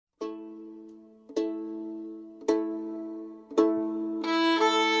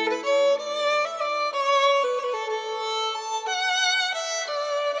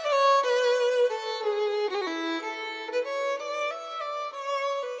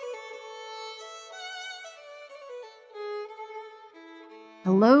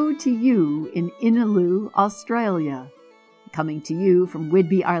Hello to you in Inaloo, Australia. Coming to you from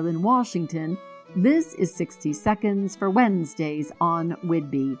Whidbey Island, Washington, this is 60 Seconds for Wednesdays on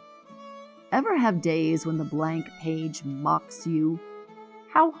Whidbey. Ever have days when the blank page mocks you?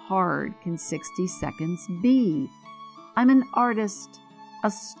 How hard can 60 seconds be? I'm an artist, a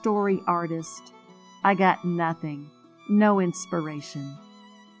story artist. I got nothing, no inspiration.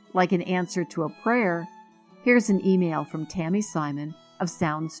 Like an answer to a prayer, here's an email from Tammy Simon of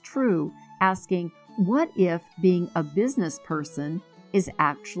Sounds True asking, what if being a business person is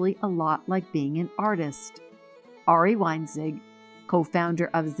actually a lot like being an artist? Ari Weinzig, co-founder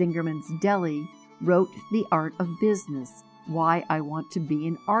of Zingerman's Deli, wrote The Art of Business, Why I Want to Be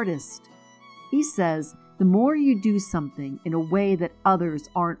an Artist. He says, the more you do something in a way that others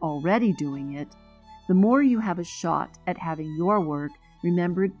aren't already doing it, the more you have a shot at having your work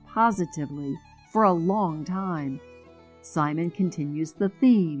remembered positively for a long time. Simon continues the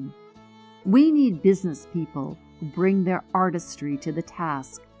theme. We need business people who bring their artistry to the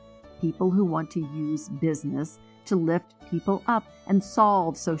task, people who want to use business to lift people up and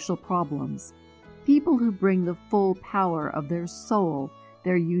solve social problems, people who bring the full power of their soul,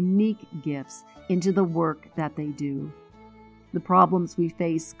 their unique gifts into the work that they do. The problems we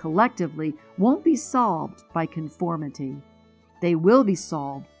face collectively won't be solved by conformity. They will be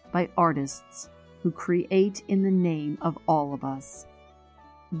solved by artists who create in the name of all of us.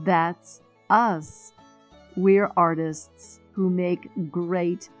 That's us. We're artists who make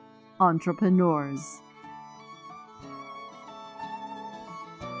great entrepreneurs.